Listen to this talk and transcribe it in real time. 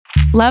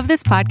Love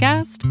this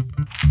podcast?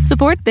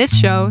 Support this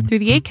show through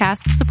the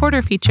Acast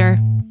supporter feature.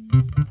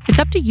 It's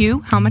up to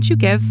you how much you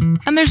give,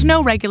 and there's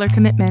no regular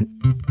commitment.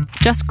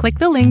 Just click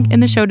the link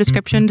in the show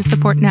description to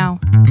support now.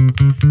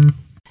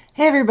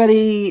 Hey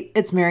everybody,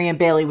 it's Marianne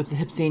Bailey with the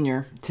Hip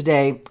Senior.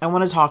 Today, I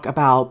want to talk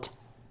about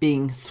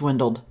being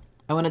swindled.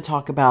 I want to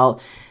talk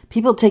about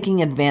people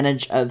taking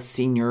advantage of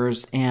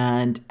seniors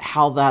and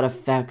how that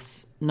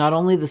affects not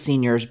only the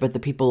seniors, but the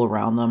people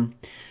around them,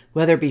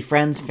 whether it be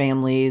friends,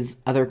 families,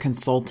 other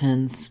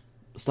consultants,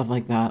 stuff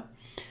like that.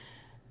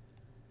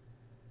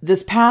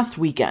 This past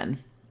weekend,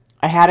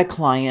 I had a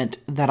client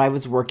that I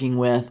was working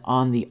with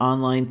on the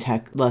online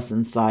tech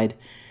lesson side.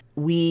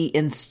 We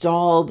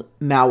installed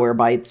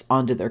Malwarebytes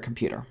onto their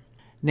computer.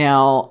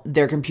 Now,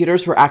 their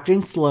computers were acting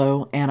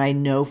slow, and I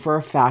know for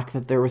a fact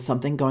that there was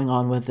something going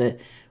on with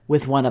it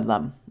with one of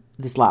them,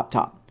 this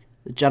laptop.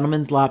 The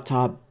gentleman's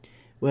laptop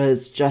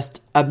was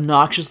just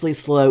obnoxiously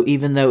slow,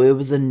 even though it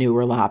was a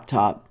newer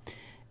laptop.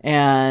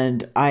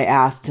 And I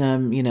asked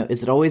him,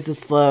 is it always this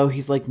slow?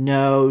 He's like,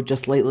 no,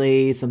 just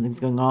lately something's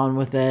going on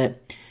with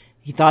it.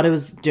 He thought it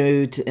was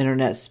due to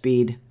internet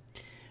speed.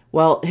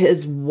 Well,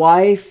 his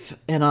wife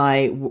and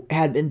I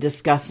had been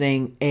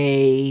discussing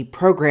a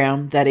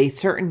program that a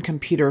certain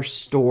computer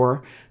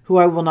store, who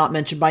I will not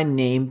mention by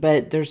name,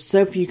 but there's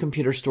so few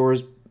computer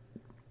stores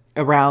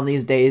around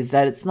these days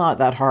that it's not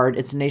that hard.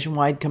 It's a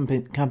nationwide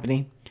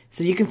company,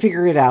 so you can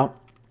figure it out.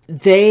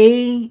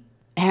 They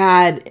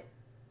had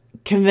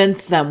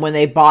convinced them when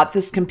they bought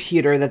this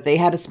computer that they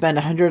had to spend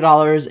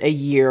 $100 a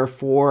year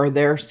for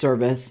their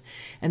service,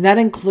 and that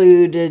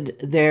included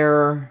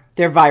their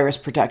virus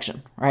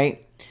protection,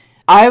 right?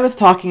 I was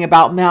talking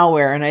about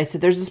malware, and I said,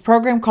 there's this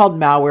program called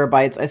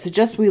Malwarebytes. I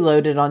suggest we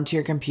load it onto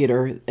your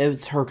computer. It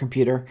was her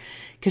computer,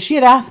 because she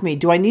had asked me,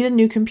 do I need a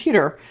new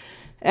computer?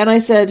 And I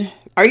said,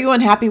 are you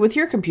unhappy with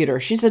your computer?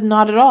 She said,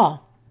 not at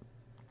all.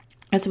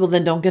 I said, well,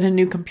 then don't get a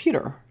new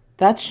computer.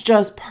 That's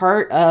just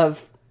part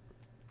of,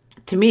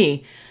 to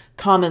me,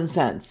 common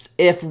sense.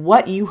 If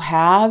what you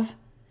have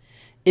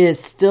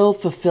is still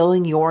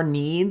fulfilling your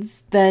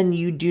needs, then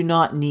you do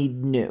not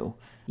need new.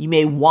 You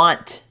may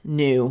want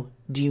new.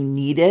 Do you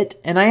need it?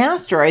 And I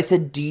asked her, I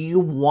said, do you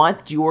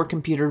want your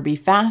computer to be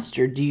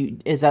faster?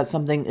 Is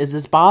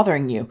this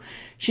bothering you?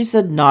 She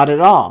said, not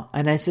at all.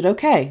 And I said,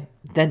 okay,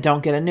 then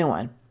don't get a new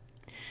one.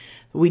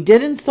 We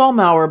did install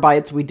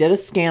Malwarebytes. We did a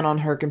scan on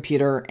her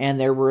computer, and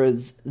there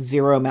was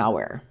zero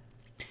malware.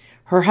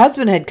 Her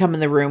husband had come in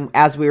the room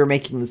as we were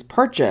making this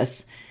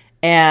purchase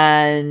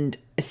and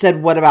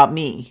said, what about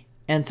me?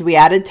 And so we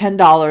added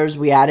 $10.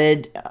 We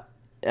added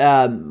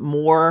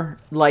more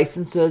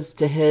licenses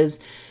to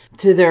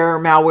their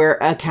malware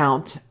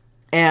account.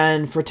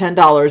 And for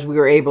 $10, we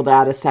were able to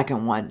add a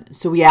second one.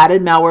 So we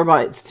added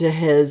Malwarebytes to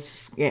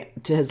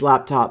his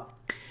laptop.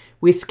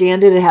 We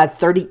scanned it. It had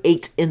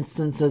 38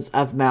 instances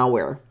of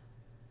malware,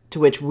 to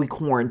which we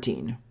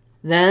quarantined.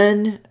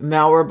 Then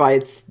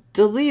Malwarebytes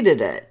deleted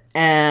it.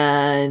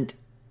 And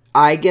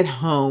I get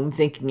home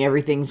thinking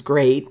everything's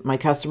great. My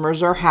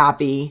customers are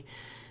happy.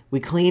 We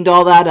cleaned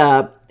all that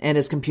up, and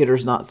his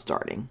computer's not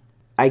starting.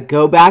 I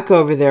go back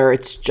over there.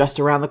 It's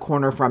just around the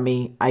corner from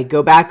me. I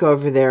go back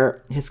over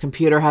there. His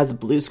computer has a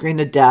blue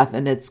screen of death,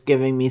 and it's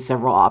giving me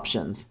several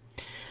options.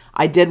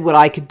 I did what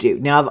I could do.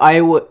 Now,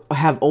 I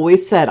have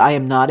always said I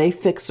am not a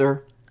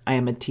fixer. I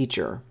am a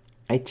teacher.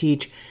 I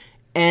teach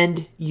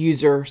end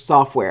user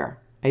software.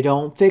 I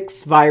don't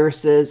fix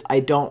viruses.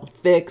 I don't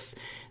fix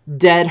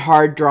dead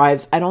hard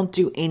drives. I don't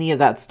do any of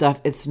that stuff.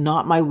 It's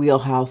not my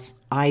wheelhouse.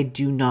 I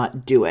do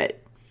not do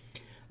it.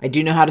 I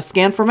do know how to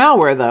scan for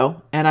malware,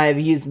 though, and I've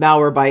used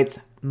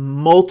Malwarebytes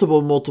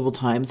multiple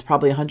times,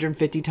 probably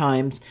 150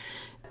 times.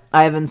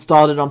 I have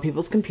installed it on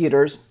people's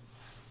computers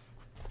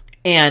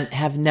and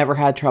have never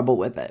had trouble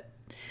with it.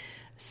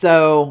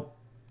 So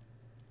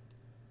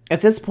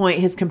at this point,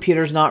 his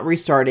computer's not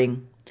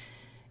restarting.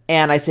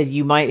 And I said,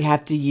 you might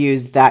have to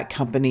use that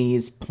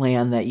company's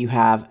plan that you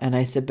have. And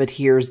I said, but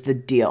here's the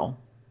deal.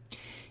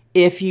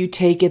 If you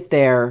take it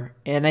there,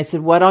 and I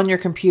said, what on your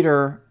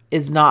computer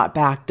is not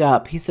backed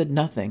up? He said,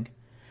 nothing.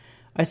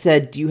 I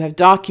said, do you have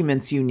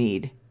documents you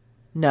need?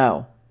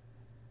 No.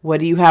 What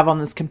do you have on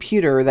this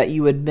computer that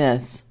you would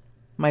miss?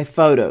 My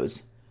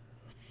photos.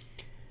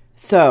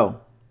 So,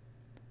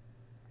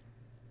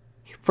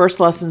 first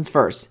lessons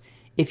first.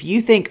 If you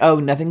think, oh,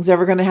 nothing's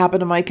ever going to happen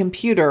to my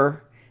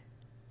computer,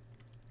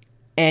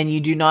 and you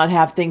do not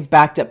have things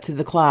backed up to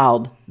the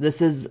cloud,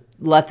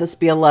 let this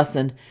be a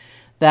lesson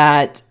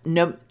that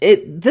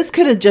this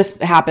could have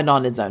just happened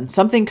on its own.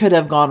 Something could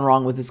have gone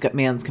wrong with this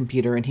man's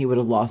computer, and he would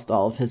have lost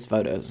all of his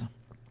photos.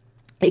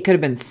 It could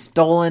have been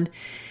stolen.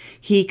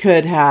 He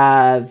could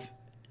have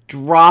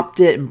dropped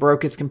it and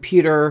broke his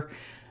computer.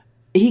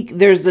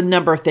 There's a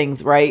number of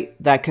things, right,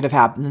 that could have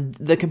happened.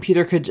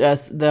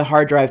 The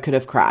hard drive could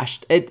have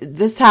crashed.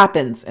 This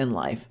happens in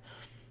life.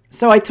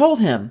 So I told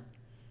him,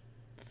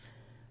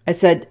 I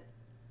said,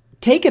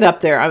 take it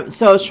up there.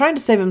 So I was trying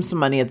to save him some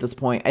money at this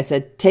point. I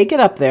said, take it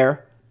up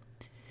there.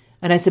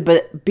 And I said,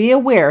 but be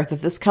aware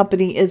that this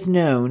company is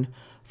known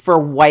for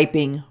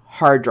wiping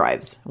hard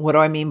drives. What do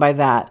I mean by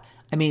that?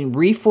 I mean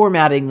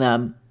reformatting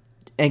them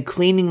and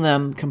cleaning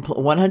them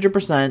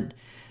 100%.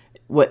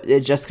 It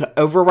just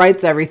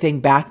overwrites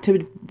everything back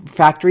to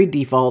factory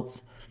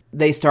defaults.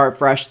 They start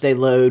fresh, they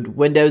load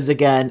Windows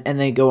again, and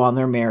they go on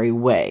their merry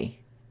way.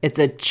 It's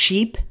a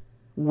cheap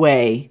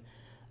way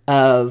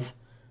of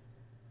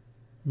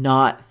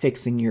not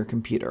fixing your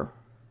computer.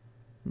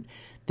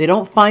 They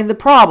don't find the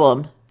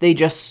problem. They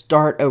just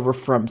start over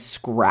from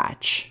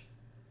scratch.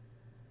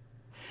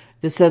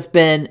 This has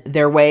been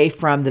their way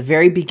from the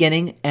very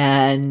beginning,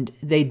 and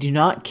they do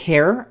not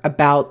care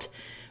about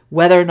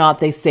whether or not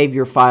they save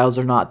your files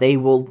or not. They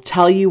will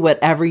tell you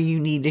whatever you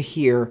need to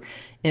hear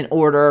in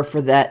order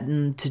for that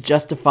to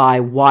justify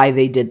why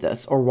they did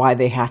this or why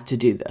they have to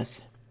do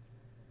this.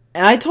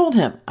 And I told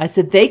him, I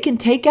said, they can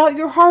take out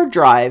your hard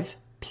drive,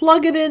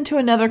 plug it into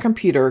another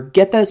computer,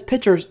 get those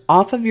pictures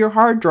off of your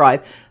hard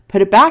drive,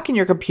 put it back in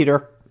your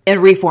computer,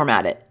 and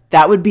reformat it.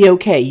 That would be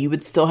okay. You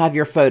would still have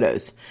your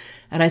photos.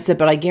 And I said,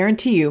 but I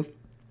guarantee you,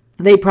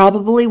 they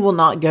probably will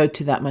not go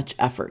to that much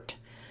effort.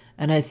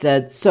 And I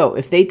said, so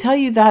if they tell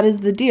you that is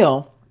the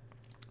deal,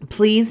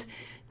 please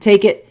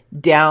take it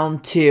down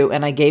to,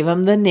 and I gave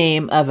them the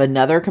name of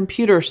another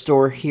computer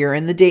store here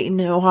in the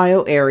Dayton,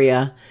 Ohio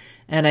area.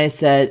 And I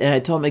said, and I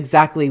told them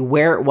exactly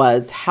where it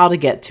was, how to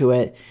get to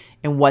it,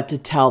 and what to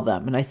tell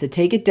them. And I said,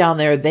 take it down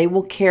there. They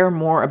will care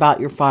more about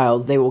your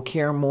files. They will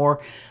care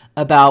more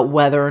about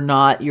whether or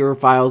not your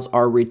files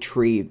are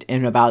retrieved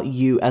and about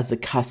you as a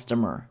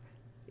customer.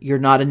 You're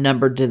not a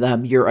number to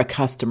them. You're a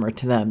customer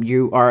to them.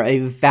 You are a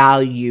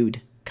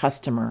valued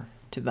customer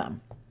to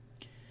them.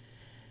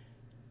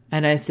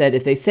 And I said,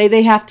 if they say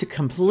they have to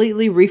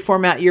completely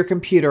reformat your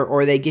computer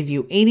or they give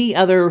you any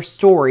other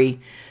story,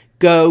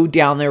 go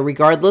down there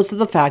regardless of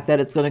the fact that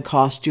it's going to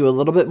cost you a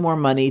little bit more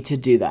money to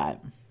do that.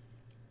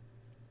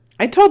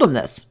 I told him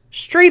this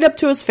straight up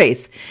to his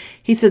face.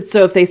 He said,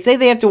 so if they say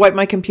they have to wipe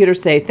my computer,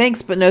 say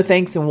thanks, but no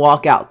thanks, and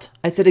walk out.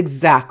 I said,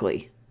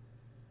 exactly.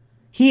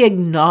 He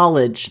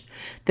acknowledged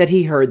that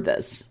he heard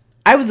this.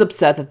 I was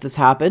upset that this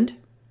happened.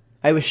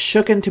 I was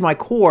shook into my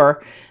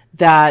core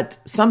that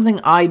something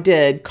I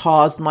did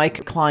caused my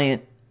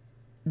client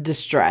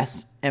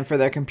distress and for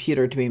their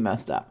computer to be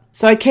messed up.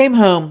 So I came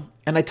home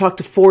and I talked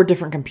to 4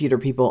 different computer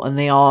people, and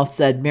they all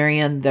said,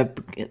 Marianne,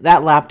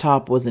 that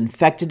laptop was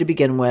infected to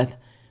begin with.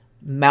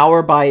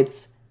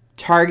 Malwarebytes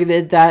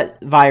targeted that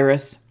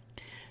virus,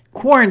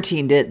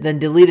 quarantined it, then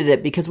deleted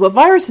it, because what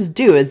viruses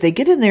do is they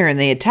get in there and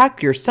they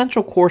attack your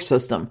central core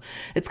system.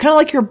 It's kind of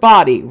like your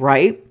body,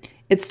 right?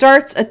 It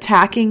starts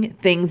attacking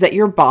things that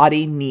your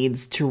body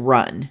needs to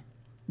run.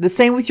 The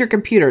same with your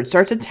computer. It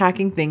starts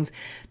attacking things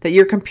that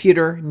your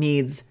computer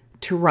needs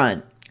to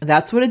run.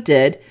 That's what it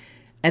did.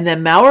 And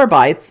then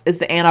Malwarebytes is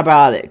the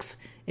antibiotics.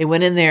 It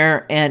went in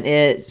there and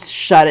it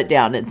shut it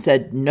down. It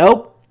said,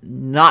 nope,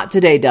 not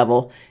today,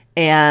 devil.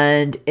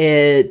 And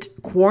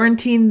it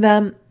quarantined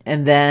them,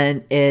 and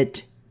then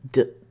it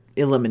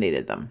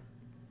eliminated them.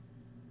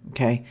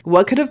 Okay.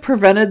 What could have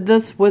prevented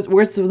this?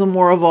 Where's the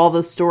moral of all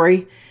this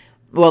story?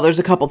 Well, there's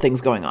a couple things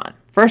going on.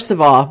 First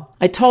of all,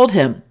 I told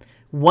him,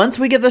 once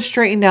we get this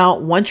straightened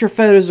out, once your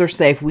photos are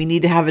safe, we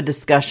need to have a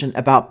discussion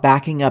about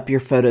backing up your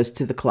photos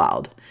to the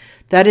cloud.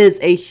 That is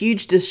a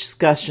huge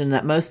discussion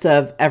that most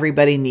of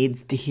everybody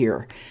needs to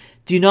hear.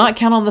 Do not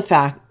count on the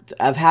fact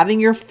of having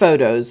your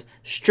photos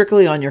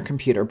strictly on your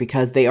computer,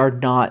 because they are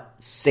not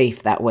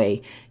safe that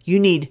way. You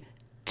need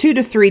 2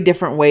 to 3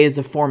 different ways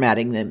of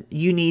formatting them.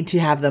 You need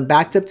to have them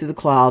backed up to the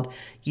cloud.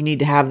 You need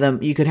to have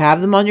them, you could have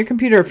them on your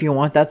computer if you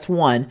want. That's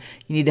 1.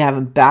 You need to have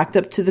them backed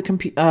up to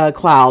the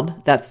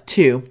cloud. That's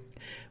 2.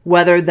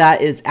 Whether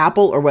that is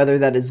Apple or whether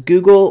that is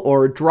Google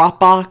or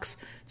Dropbox,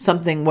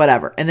 something,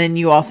 whatever. And then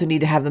you also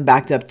need to have them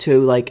backed up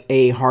to like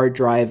a hard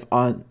drive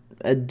on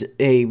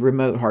a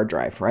remote hard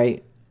drive,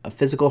 right? A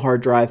physical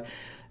hard drive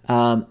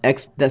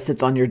that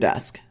sits on your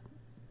desk,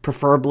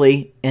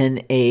 preferably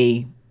in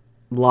a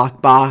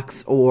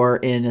lockbox or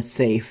in a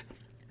safe,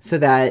 so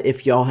that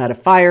if y'all had a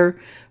fire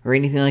or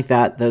anything like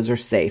that, those are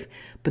safe.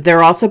 But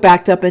they're also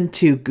backed up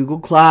into Google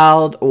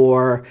Cloud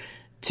or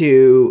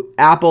to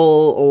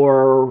Apple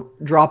or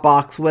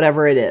Dropbox,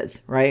 whatever it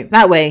is, right?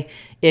 That way,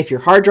 if your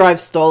hard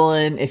drive's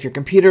stolen, if your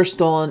computer's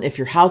stolen, if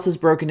your house is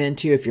broken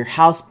into, if your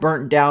house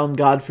burnt down,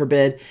 God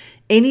forbid,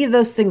 any of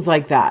those things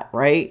like that,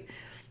 right?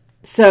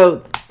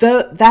 So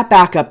that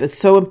backup is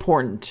so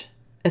important,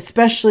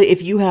 especially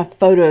if you have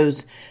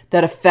photos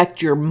that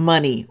affect your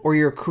money or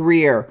your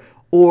career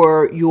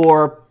or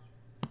your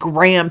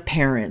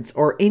grandparents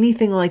or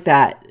anything like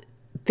that.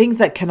 Things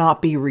that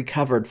cannot be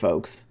recovered,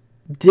 folks.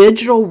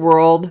 Digital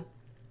world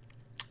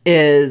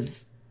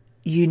is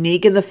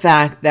unique in the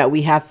fact that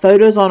we have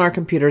photos on our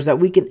computers that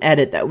we can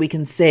edit, that we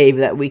can save,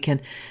 that we can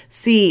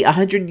see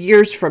 100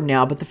 years from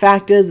now. But the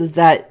fact is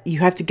that you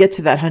have to get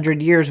to that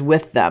 100 years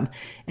with them.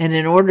 And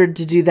in order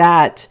to do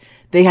that,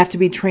 they have to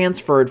be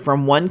transferred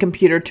from one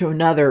computer to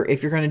another.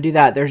 If you're going to do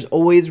that, there's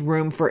always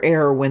room for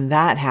error when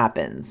that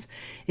happens.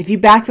 If you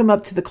back them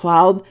up to the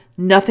cloud,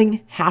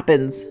 nothing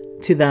happens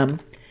to them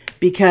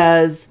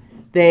because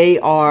they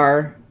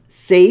are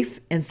safe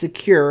and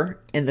secure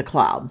in the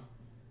cloud.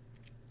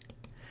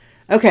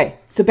 Okay,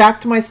 so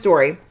back to my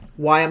story,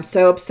 why I'm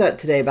so upset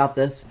today about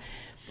this.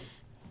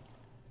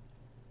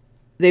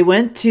 They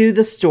went to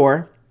the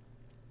store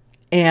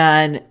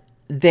and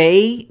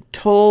they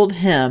told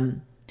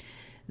him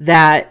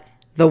that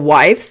the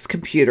wife's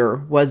computer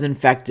was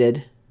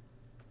infected.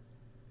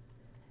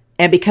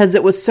 And because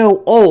it was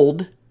so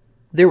old,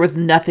 there was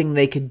nothing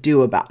they could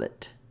do about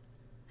it.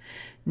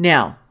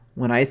 Now,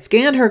 when I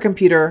scanned her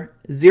computer,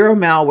 zero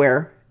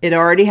malware. It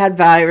already had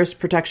virus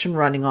protection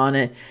running on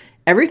it.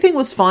 Everything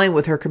was fine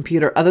with her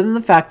computer other than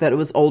the fact that it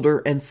was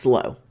older and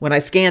slow. When I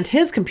scanned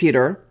his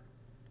computer,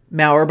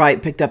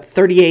 Malwarebytes picked up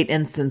 38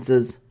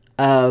 instances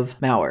of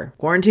malware.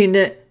 Quarantined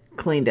it,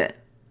 cleaned it.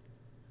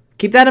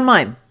 Keep that in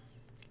mind.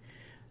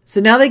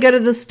 So now they go to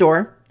the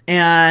store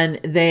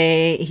and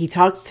he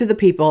talks to the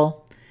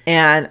people,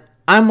 and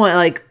I'm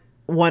like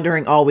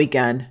wondering all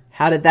weekend,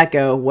 how did that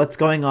go? What's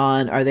going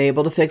on? Are they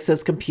able to fix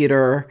his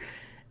computer?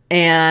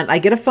 And I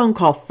get a phone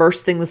call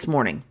first thing this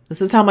morning.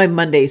 This is how my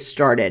Monday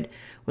started.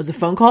 Was a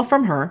phone call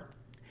from her,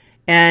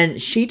 and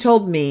she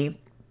told me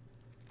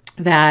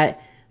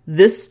that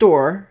this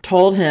store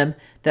told him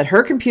that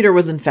her computer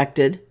was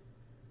infected,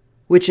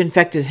 which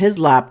infected his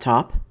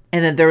laptop,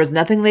 and that there was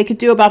nothing they could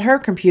do about her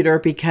computer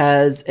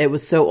because it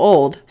was so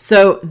old.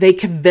 So they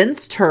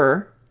convinced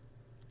her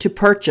to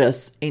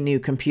purchase a new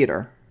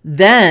computer.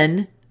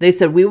 Then they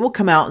said, we will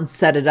come out and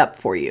set it up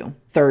for you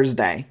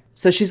Thursday.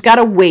 So she's got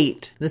to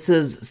wait. This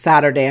is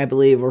Saturday, I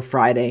believe, or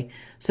Friday.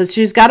 So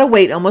she's got to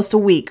wait almost a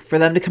week for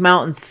them to come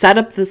out and set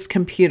up this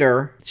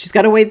computer. She's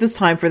got to wait this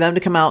time for them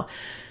to come out,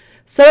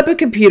 set up a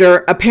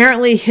computer.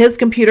 Apparently his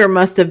computer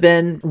must have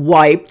been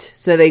wiped.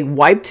 So they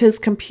wiped his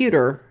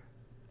computer.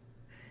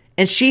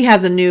 And she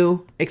has a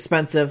new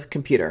expensive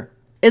computer.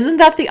 Isn't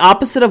that the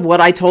opposite of what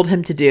I told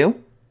him to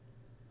do?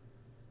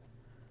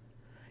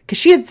 Because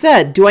she had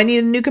said, do I need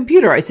a new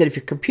computer? I said, if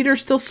your computer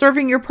is still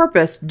serving your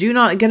purpose, do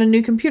not get a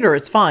new computer.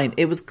 It's fine.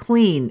 It was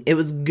clean. It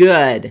was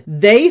good.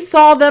 They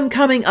saw them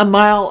coming a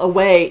mile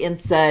away and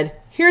said,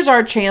 here's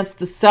our chance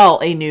to sell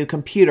a new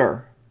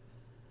computer.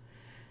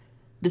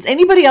 Does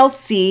anybody else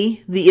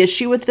see the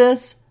issue with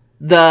this?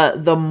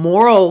 The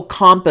moral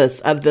compass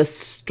of the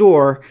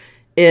store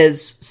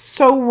is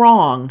so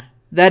wrong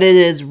that it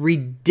is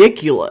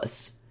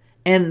ridiculous.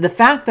 And the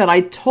fact that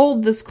I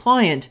told this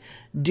client,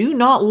 do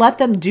not let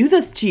them do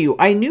this to you.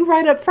 I knew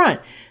right up front.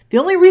 The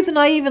only reason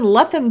I even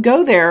let them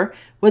go there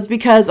was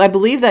because I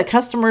believe that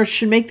customers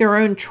should make their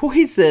own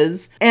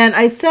choices. And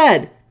I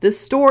said, this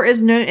store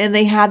is known, and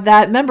they had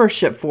that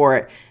membership for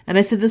it. And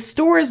I said, the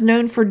store is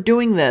known for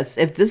doing this.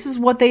 If this is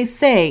what they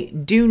say,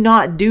 do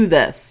not do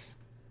this.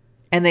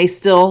 And they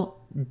still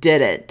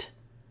did it.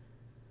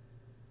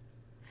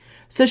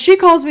 So she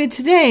calls me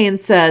today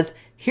and says,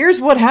 here's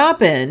what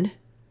happened.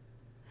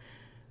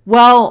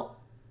 Well,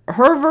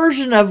 her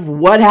version of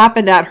what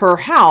happened at her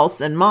house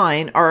and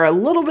mine are a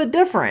little bit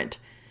different.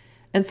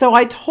 And so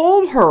I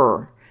told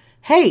her,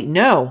 hey,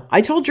 no,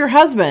 I told your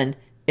husband,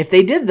 if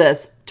they did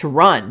this, to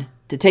run,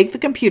 to take the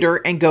computer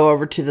and go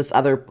over to this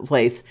other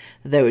place.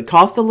 They would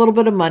cost a little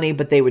bit of money,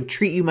 but they would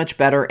treat you much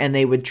better, and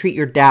they would treat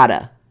your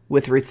data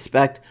with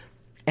respect,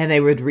 and they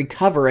would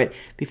recover it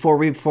before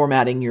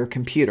reformatting your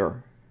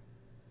computer.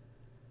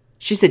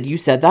 She said, you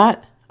said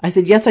that? I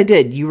said, yes, I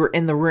did. You were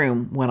in the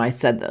room when I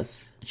said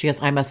this. She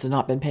goes, I must have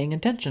not been paying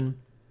attention.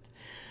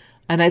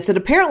 And I said,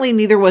 apparently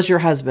neither was your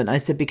husband. I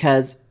said,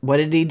 because what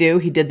did he do?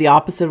 He did the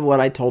opposite of what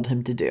I told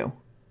him to do.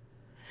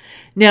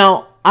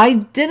 Now, I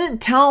didn't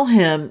tell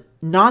him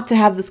not to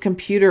have this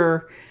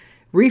computer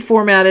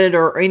reformatted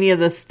or any of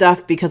this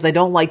stuff because I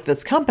don't like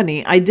this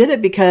company. I did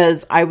it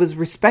because I was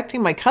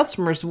respecting my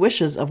customers'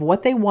 wishes of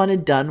what they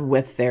wanted done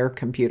with their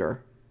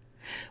computer.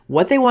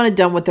 What they wanted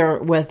done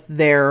with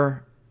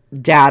their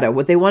data,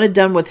 what they wanted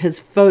done with his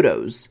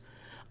photos.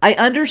 I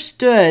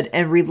understood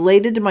and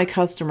related to my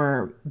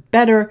customer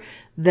better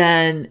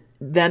than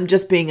them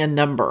just being a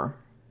number.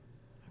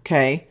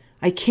 Okay?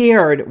 I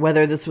cared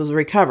whether this was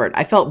recovered.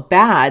 I felt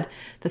bad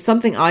that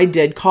something I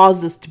did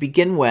caused this to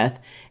begin with.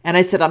 And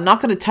I said, I'm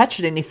not going to touch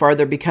it any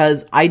further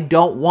because I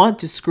don't want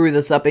to screw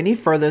this up any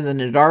further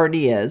than it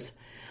already is.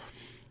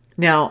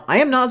 Now, I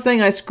am not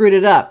saying I screwed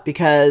it up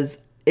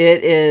because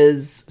it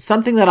is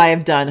something that I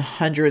have done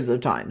hundreds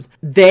of times.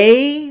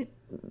 They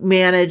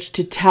managed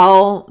to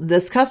tell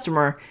this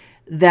customer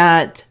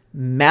that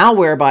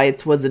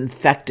Malwarebytes was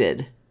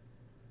infected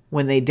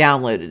when they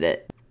downloaded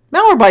it.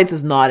 Malwarebytes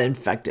is not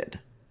infected.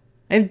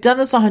 I've done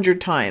this 100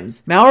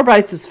 times.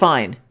 Malwarebytes is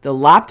fine. The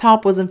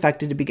laptop was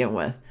infected to begin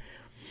with.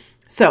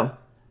 So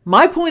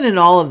my point in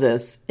all of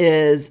this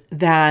is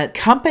that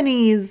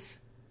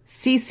companies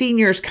see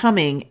seniors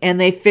coming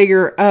and they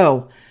figure,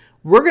 oh,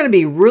 we're going to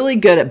be really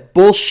good at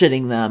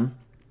bullshitting them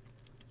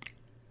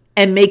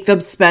and make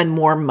them spend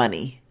more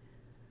money.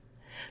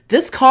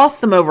 This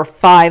cost them over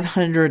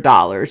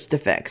 $500 to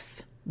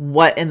fix.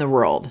 What in the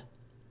world?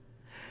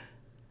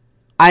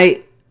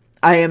 I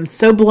am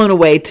so blown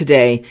away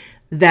today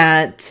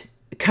that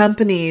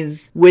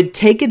companies would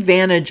take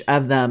advantage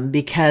of them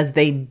because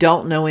they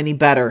don't know any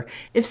better.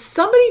 If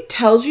somebody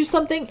tells you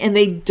something and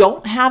they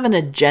don't have an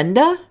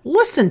agenda,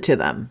 listen to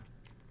them.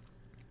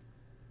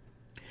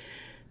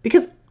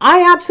 Because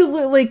I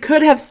absolutely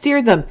could have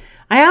steered them.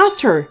 I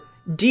asked her,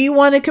 do you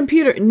want a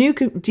computer?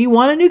 Do you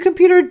want a new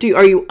computer?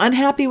 Are you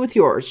unhappy with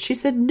yours? She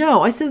said,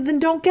 no. I said, then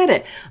don't get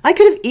it. I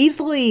could have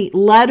easily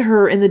led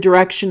her in the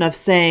direction of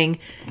saying,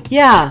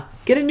 yeah,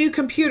 get a new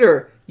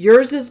computer.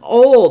 Yours is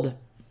old.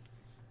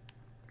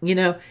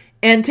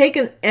 And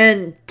taking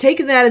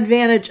that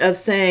advantage of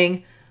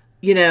saying,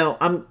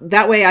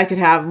 that way I could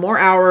have more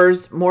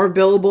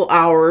billable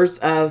hours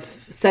of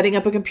setting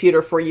up a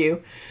computer for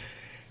you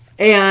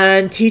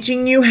and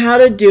teaching you how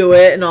to do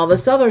it and all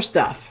this other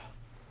stuff.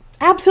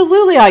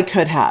 Absolutely, I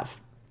could have.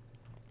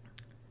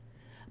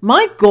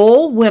 My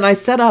goal when I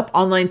set up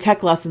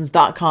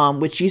OnlineTechLessons.com,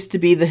 which used to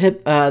be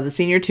the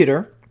Senior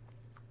Tutor,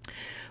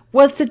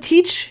 was to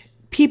teach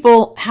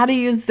people how to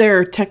use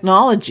their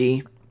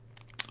technology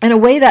in a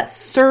way that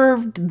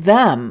served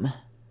them,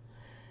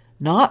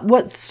 not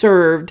what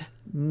served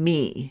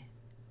me.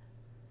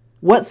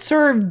 What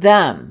served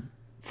them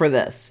for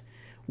this?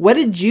 What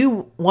did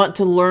you want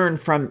to learn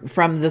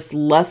from this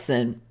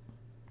lesson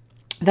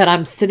that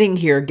I'm sitting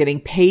here getting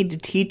paid to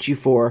teach you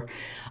for?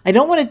 I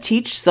don't want to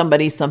teach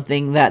somebody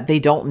something that they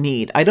don't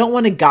need. I don't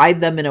want to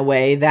guide them in a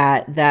way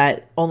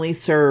that only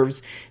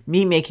serves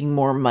me making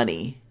more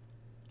money.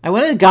 I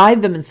want to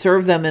guide them and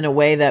serve them in a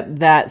way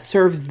that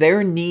serves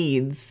their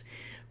needs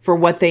for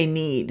what they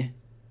need.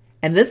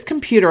 And this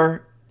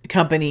computer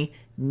company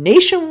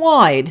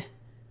nationwide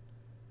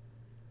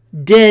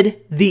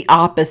did the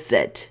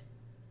opposite.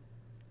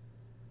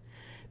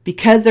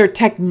 Because their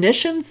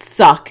technicians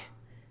suck,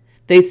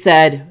 they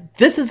said,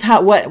 this is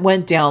what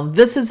went down.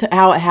 This is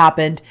how it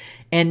happened.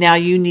 And now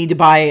you need to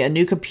buy a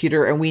new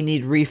computer and we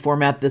need to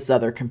reformat this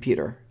other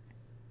computer.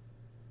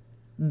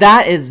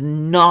 That is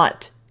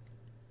not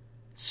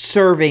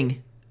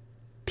serving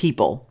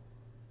people.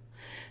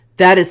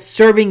 That is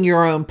serving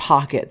your own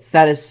pockets.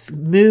 That is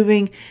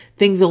moving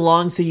things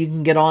along so you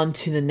can get on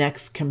to the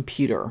next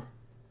computer.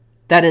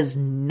 That is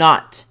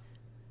not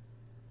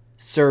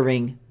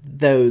serving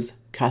those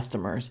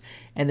customers.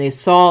 And they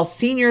saw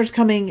seniors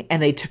coming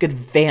and they took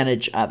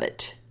advantage of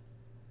it.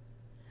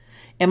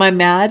 Am I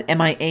mad?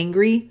 Am I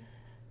angry?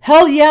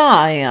 Hell yeah,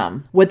 I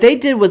am. What they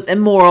did was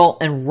immoral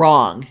and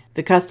wrong.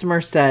 The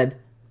customer said,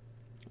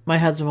 my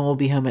husband will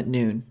be home at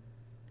noon.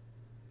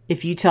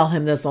 If you tell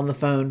him this on the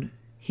phone,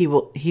 he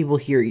will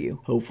hear you,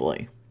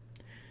 hopefully.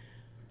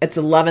 It's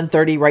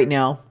 11:30 right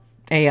now,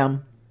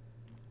 a.m.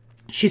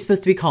 She's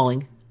supposed to be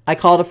calling. I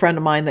called a friend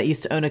of mine that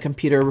used to own a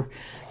computer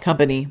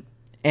company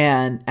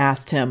and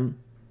asked him,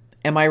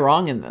 am I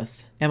wrong in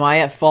this? Am I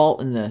at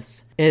fault in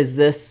this? Is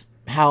this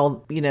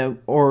how,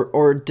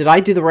 or did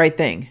I do the right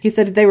thing? He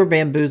said they were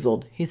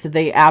bamboozled. He said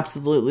they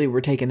absolutely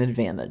were taken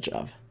advantage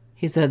of.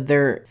 He said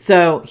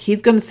so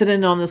he's going to sit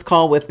in on this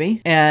call with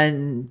me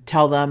and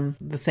tell them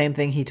the same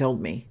thing he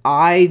told me.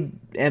 I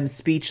am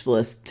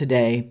speechless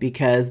today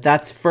because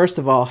that's, first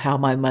of all, how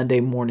my Monday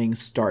morning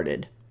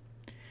started.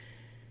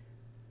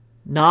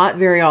 Not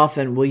very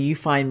often will you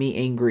find me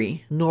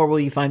angry, nor will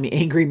you find me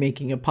angry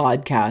making a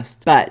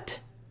podcast,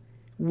 but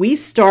we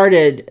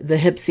started the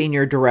HIP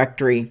Senior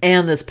Directory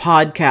and this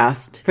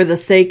podcast for the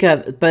sake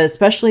of, but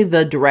especially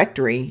the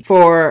directory,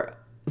 for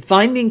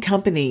finding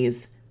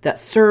companies that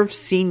serve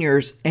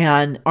seniors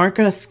and aren't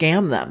going to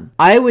scam them.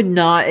 I would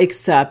not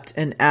accept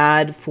an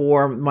ad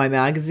for my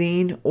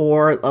magazine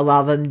or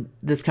allow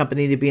this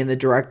company to be in the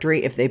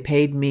directory if they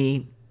paid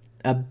me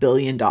 $1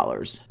 billion,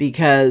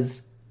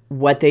 because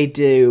what they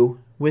do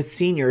with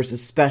seniors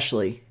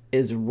especially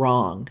is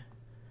wrong.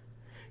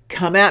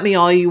 Come at me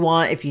all you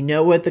want. If you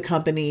know what the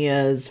company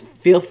is,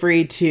 feel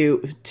free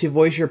to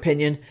voice your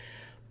opinion.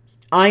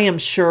 I am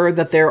sure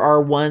that there are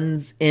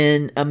ones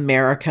in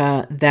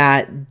America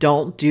that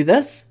don't do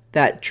this,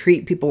 that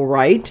treat people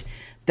right,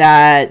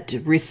 that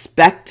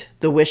respect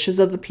the wishes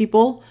of the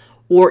people,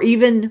 or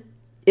even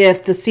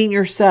if the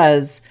senior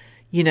says,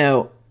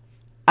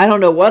 I don't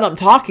know what I'm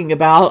talking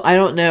about, I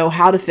don't know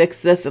how to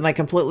fix this, and I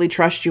completely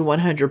trust you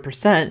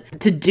 100%,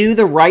 to do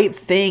the right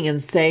thing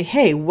and say,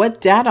 hey,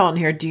 what data on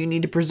here do you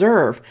need to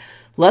preserve?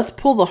 Let's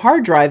pull the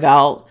hard drive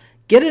out,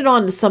 get it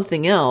onto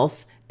something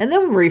else, and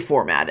then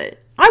reformat it.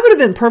 I would have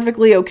been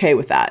perfectly okay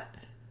with that.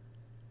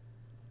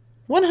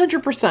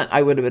 100%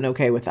 I would have been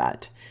okay with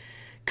that.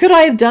 Could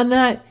I have done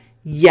that?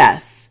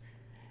 Yes.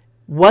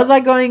 Was I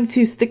going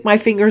to stick my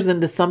fingers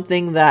into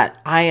something that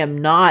I am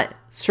not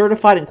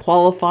certified and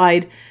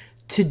qualified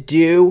to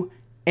do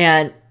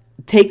and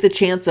take the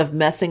chance of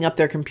messing up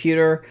their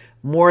computer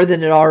more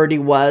than it already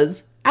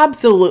was?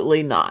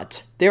 Absolutely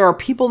not. There are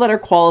people that are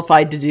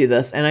qualified to do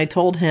this, and I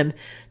told him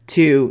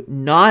to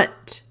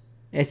not.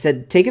 I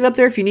said, take it up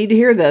there if you need to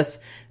hear this.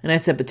 And I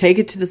said, but take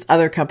it to this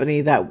other company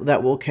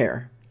that will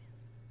care.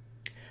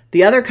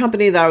 The other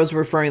company that I was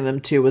referring them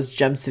to was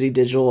Gem City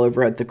Digital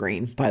over at the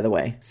Green, by the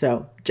way.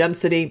 So Gem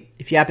City,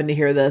 if you happen to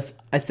hear this,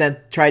 I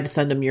tried to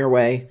send them your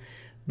way,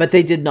 but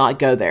they did not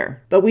go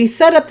there. But we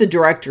set up the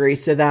directory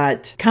so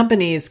that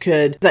companies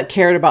that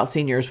cared about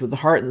seniors with the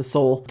heart and the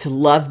soul to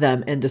love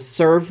them and to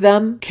serve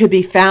them could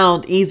be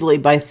found easily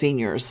by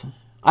seniors.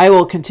 I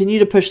will continue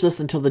to push this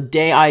until the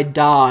day I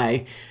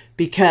die,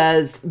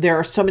 because there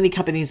are so many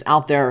companies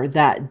out there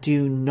that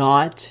do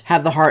not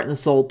have the heart and the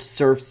soul to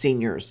serve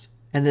seniors.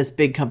 And this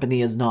big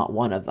company is not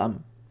one of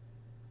them.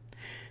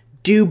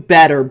 Do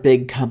better,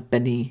 big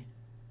company.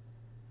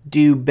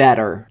 Do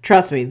better.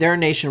 Trust me, they're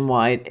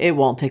nationwide. It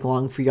won't take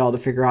long for y'all to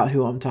figure out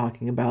who I'm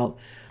talking about.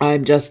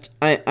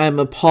 I'm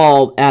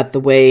appalled at the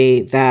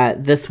way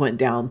that this went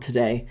down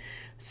today.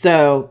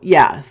 So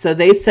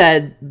they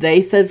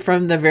said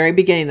from the very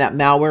beginning that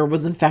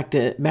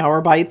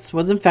Malwarebytes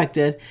was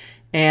infected,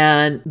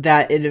 and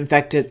that it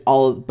infected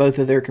both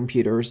of their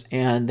computers,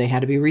 and they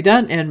had to be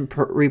redone and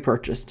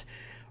repurchased.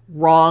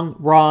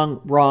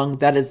 Wrong.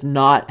 That is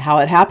not how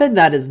it happened.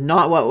 That is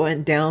not what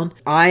went down.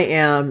 I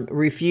am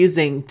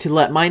refusing to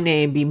let my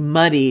name be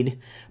muddied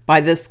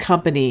by this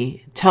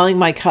company telling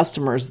my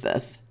customers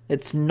this.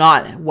 It's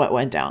not what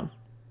went down.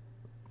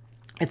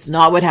 It's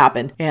not what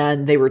happened.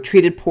 And they were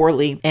treated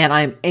poorly, and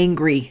I'm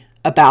angry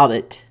about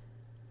it.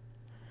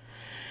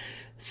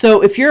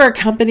 So if you're a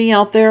company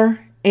out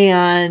there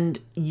and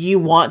you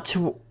want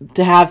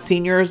to have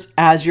seniors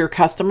as your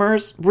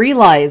customers,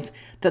 realize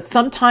that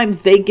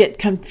sometimes they get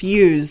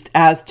confused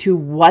as to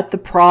what the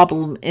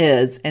problem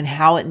is and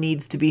how it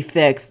needs to be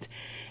fixed.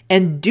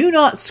 And do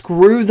not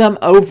screw them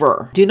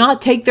over. Do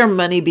not take their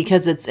money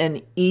because it's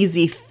an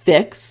easy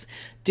fix.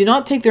 Do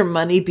not take their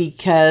money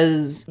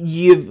because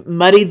you've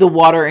muddied the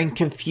water and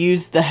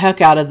confused the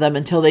heck out of them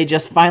until they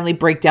just finally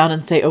break down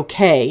and say,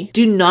 okay.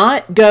 Do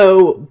not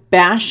go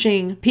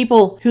bashing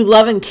people who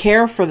love and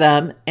care for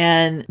them,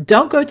 and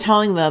don't go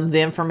telling them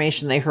the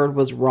information they heard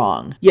was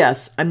wrong.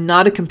 Yes, I'm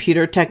not a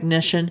computer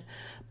technician,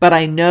 but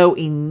I know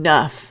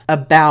enough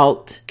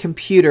about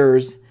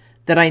computers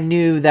that I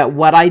knew that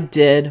what I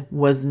did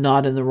was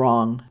not in the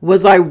wrong.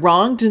 Was I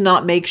wrong to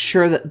not make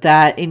sure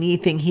that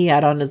anything he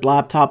had on his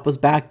laptop was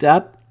backed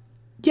up?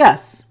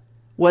 Yes.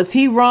 Was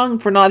he wrong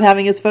for not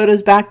having his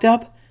photos backed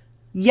up?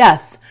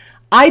 Yes.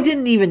 I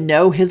didn't even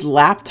know his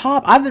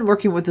laptop. I've been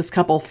working with this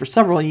couple for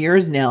several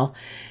years now,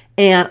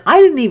 and I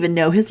didn't even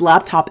know his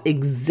laptop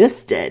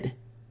existed.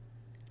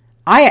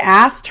 I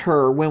asked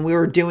her when we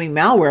were doing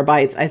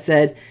Malwarebytes, I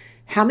said,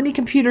 how many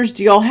computers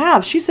do y'all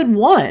have? She said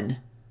 1.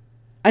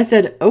 I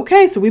said,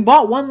 okay, so we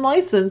bought 1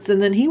 license,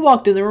 and then he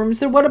walked in the room and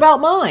said, what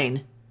about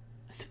mine?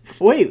 I said,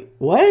 wait,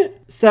 what?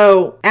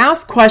 So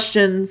ask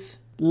questions,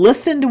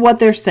 listen to what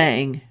they're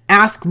saying,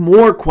 ask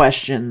more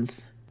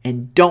questions,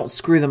 and don't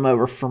screw them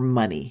over for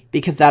money,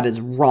 because that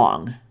is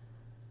wrong.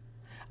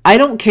 I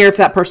don't care if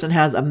that person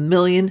has $1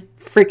 million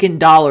freaking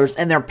dollars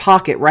in their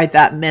pocket right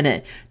that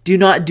minute. Do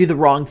not do the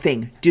wrong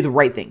thing. Do the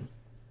right thing.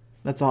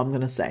 That's all I'm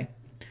going to say.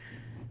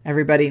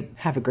 Everybody,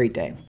 have a great day.